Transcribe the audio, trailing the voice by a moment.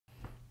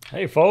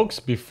Hey folks,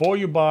 before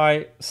you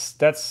buy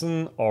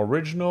Stetson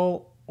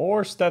Original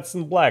or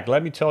Stetson Black,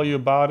 let me tell you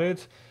about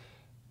it.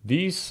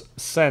 These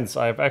scents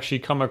I've actually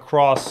come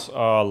across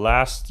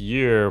last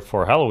year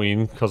for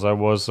Halloween because I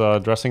was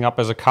dressing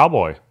up as a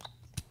cowboy.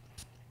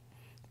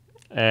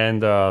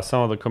 And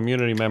some of the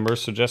community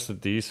members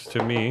suggested these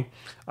to me.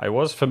 I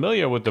was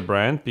familiar with the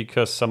brand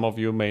because some of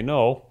you may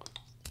know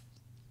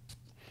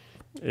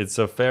it's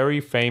a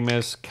very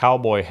famous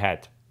cowboy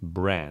hat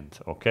brand,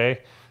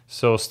 okay?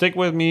 So stick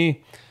with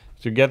me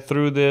to get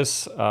through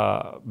this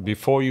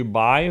before you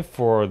buy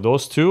for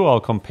those two. I'll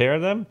compare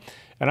them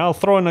and I'll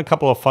throw in a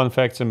couple of fun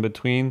facts in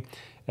between.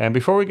 And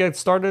before we get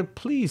started,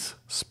 please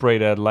spray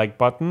that like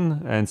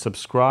button and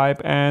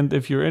subscribe. And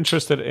if you're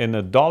interested in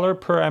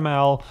 $1 per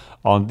ml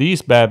on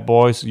these bad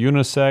boys,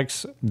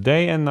 unisex,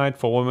 day and night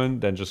for women,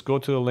 then just go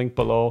to the link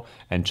below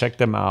and check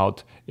them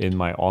out in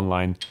my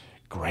online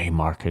gray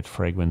market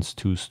fragrance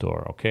 2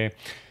 store, okay?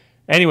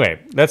 Anyway,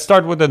 let's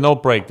start with the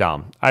note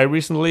breakdown. I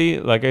recently,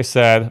 like I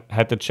said,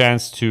 had the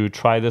chance to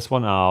try this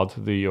one out,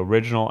 the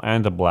original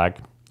and the black,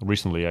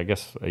 recently, I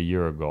guess a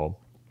year ago.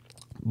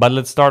 But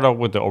let's start out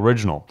with the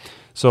original.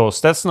 So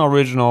Stetson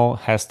Original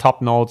has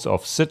top notes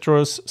of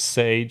citrus,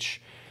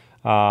 sage,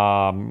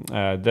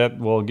 that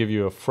will give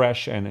you a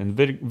fresh and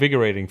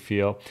invigorating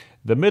feel.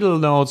 The middle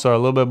notes are a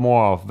little bit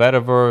more of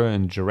vetiver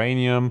and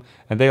geranium,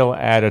 and they'll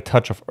add a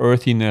touch of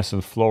earthiness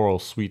and floral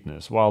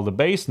sweetness. While the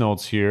base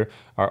notes here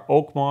are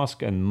oakmoss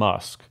and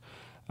musk,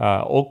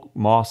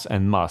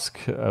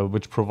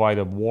 which provide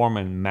a warm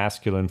and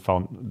masculine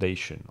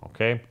foundation.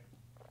 Okay,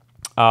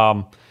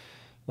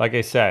 like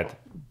I said,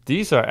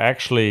 these are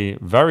actually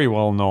very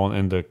well known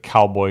in the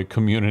cowboy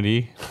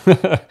community,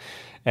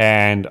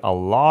 and a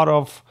lot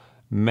of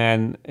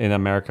men in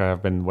America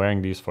have been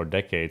wearing these for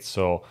decades.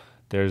 So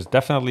there's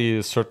definitely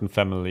a certain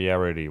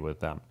familiarity with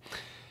them.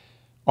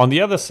 On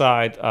the other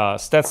side,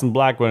 Stetson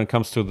Black, when it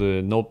comes to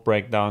the note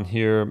breakdown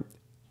here,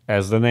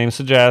 as the name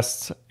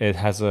suggests, it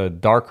has a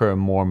darker and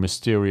more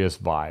mysterious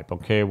vibe,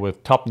 okay,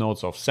 with top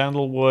notes of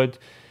sandalwood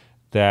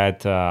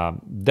that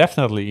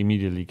definitely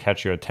immediately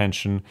catch your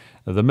attention.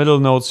 The middle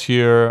notes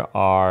here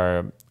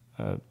are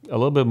a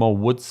little bit more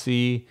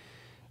woodsy,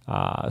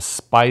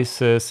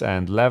 spices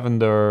and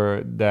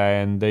lavender,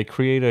 then they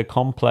create a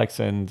complex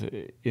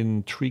and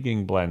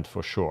intriguing blend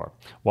for sure.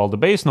 While the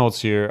base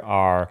notes here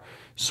are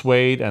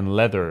suede and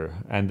leather,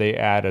 and they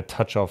add a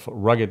touch of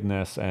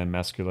ruggedness and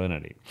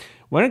masculinity.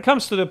 When it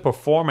comes to the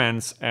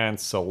performance and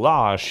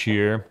sillage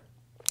here,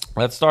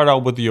 let's start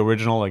out with the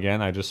original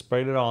again. I just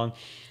sprayed it on.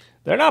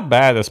 They're not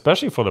bad,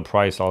 especially for the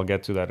price. I'll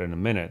get to that in a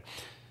minute.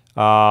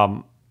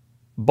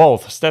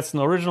 Both Stetson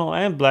Original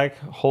and Black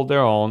hold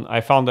their own.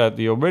 I found that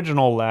the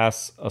original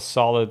lasts a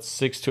solid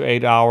 6 to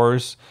 8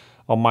 hours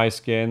on my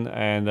skin,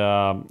 and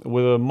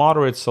with a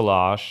moderate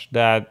sillage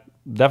that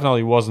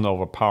definitely wasn't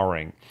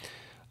overpowering.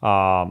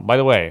 By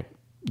the way,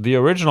 the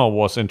original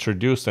was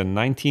introduced in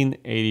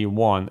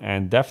 1981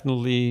 and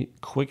definitely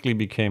quickly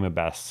became a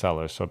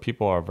bestseller, so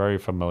people are very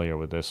familiar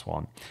with this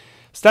one.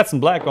 Stetson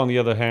Black, on the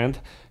other hand,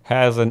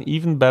 has an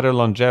even better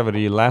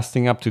longevity,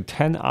 lasting up to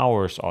 10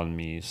 hours on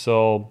me.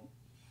 So,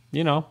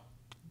 you know,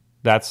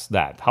 that's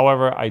that.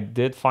 However, I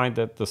did find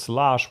that the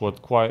sillage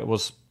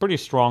was pretty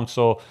strong,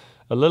 so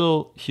a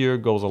little here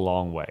goes a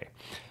long way.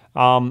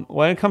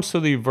 When it comes to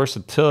the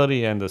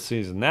versatility and the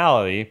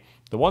seasonality,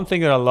 the one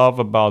thing that I love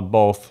about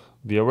both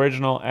the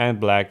original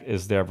and black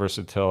is their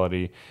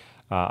versatility.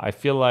 I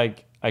feel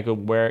like I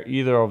could wear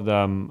either of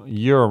them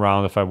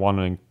year-round if I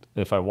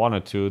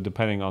wanted to,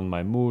 depending on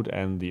my mood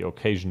and the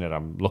occasion that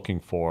I'm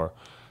looking for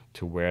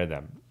to wear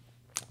them.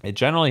 It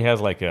generally has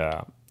like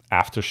a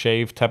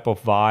aftershave type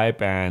of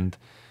vibe, and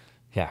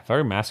yeah,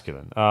 very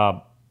masculine.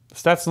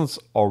 Stetson's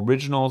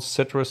original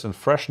citrus and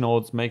fresh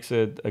notes makes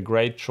it a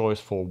great choice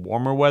for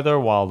warmer weather,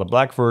 while the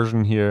black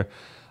version here,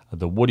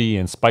 the woody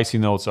and spicy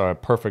notes are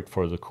perfect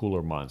for the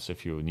cooler months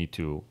if you need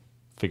to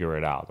figure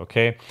it out,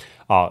 okay?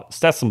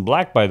 Stetson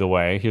Black, by the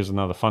way, here's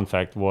another fun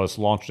fact, was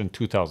launched in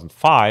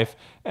 2005,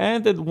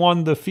 and it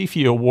won the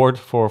Fifi Award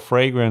for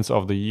Fragrance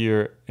of the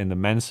Year in the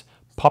Men's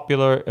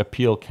Popular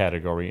Appeal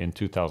category in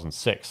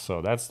 2006.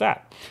 So that's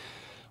that.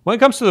 When it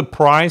comes to the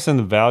price and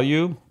the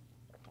value,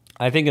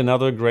 I think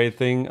another great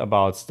thing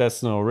about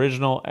Stetson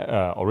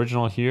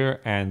original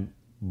here and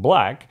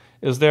Black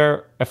is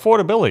their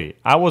affordability.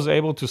 I was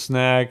able to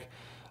snag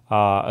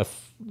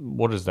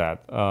what is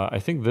that? I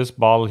think this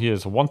bottle here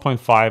is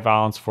 1.5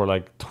 ounce for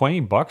like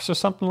 $20 or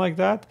something like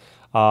that.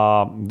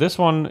 This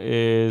one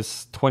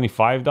is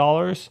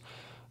 $25.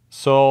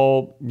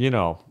 So, you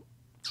know,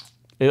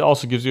 it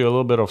also gives you a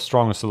little bit of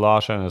stronger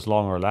sillage and is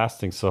longer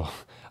lasting. So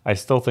I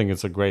still think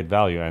it's a great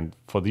value. And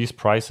for these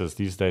prices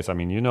these days, I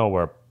mean, you know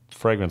where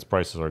fragrance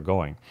prices are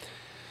going.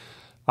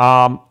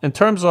 In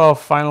terms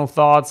of final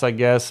thoughts, I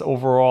guess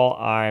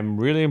overall, I'm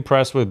really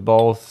impressed with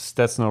both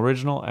Stetson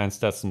Original and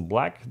Stetson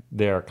Black.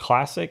 They're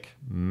classic,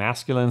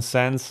 masculine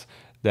scents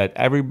that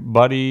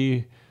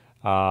everybody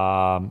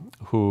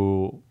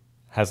who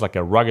has like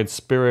a rugged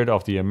spirit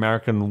of the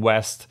American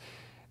West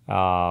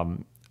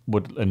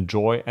would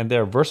enjoy, and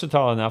they're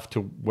versatile enough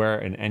to wear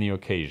in any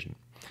occasion.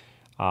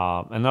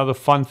 Another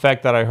fun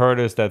fact that I heard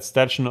is that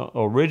Stetson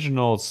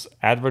Originals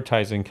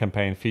advertising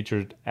campaign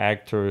featured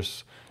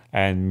actors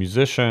and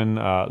musician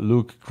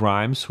Luke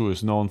Grimes, who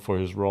is known for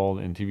his role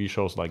in TV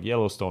shows like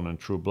Yellowstone and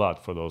True Blood,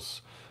 for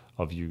those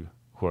of you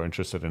who are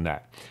interested in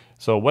that.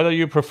 So whether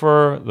you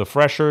prefer the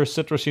fresher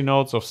citrusy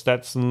notes of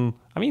Stetson,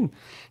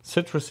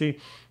 citrusy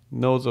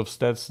notes of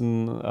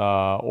Stetson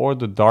or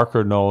the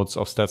darker notes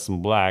of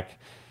Stetson Black,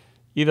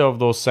 either of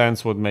those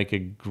scents would make a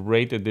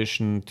great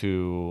addition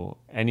to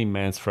any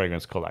men's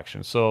fragrance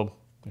collection. So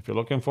if you're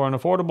looking for an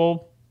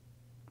affordable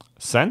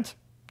scent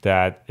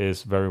that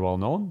is very well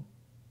known,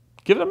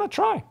 give them a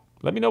try.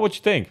 Let me know what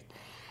you think.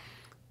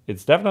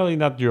 It's definitely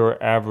not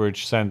your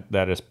average scent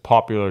that is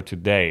popular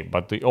today,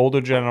 but the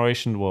older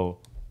generation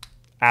will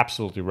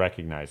absolutely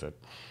recognize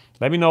it.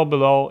 Let me know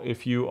below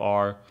if you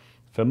are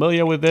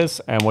familiar with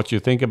this and what you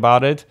think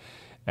about it.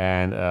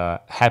 And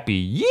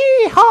happy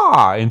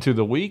yeehaw into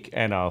the week,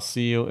 and I'll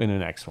see you in the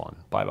next one.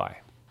 Bye-bye.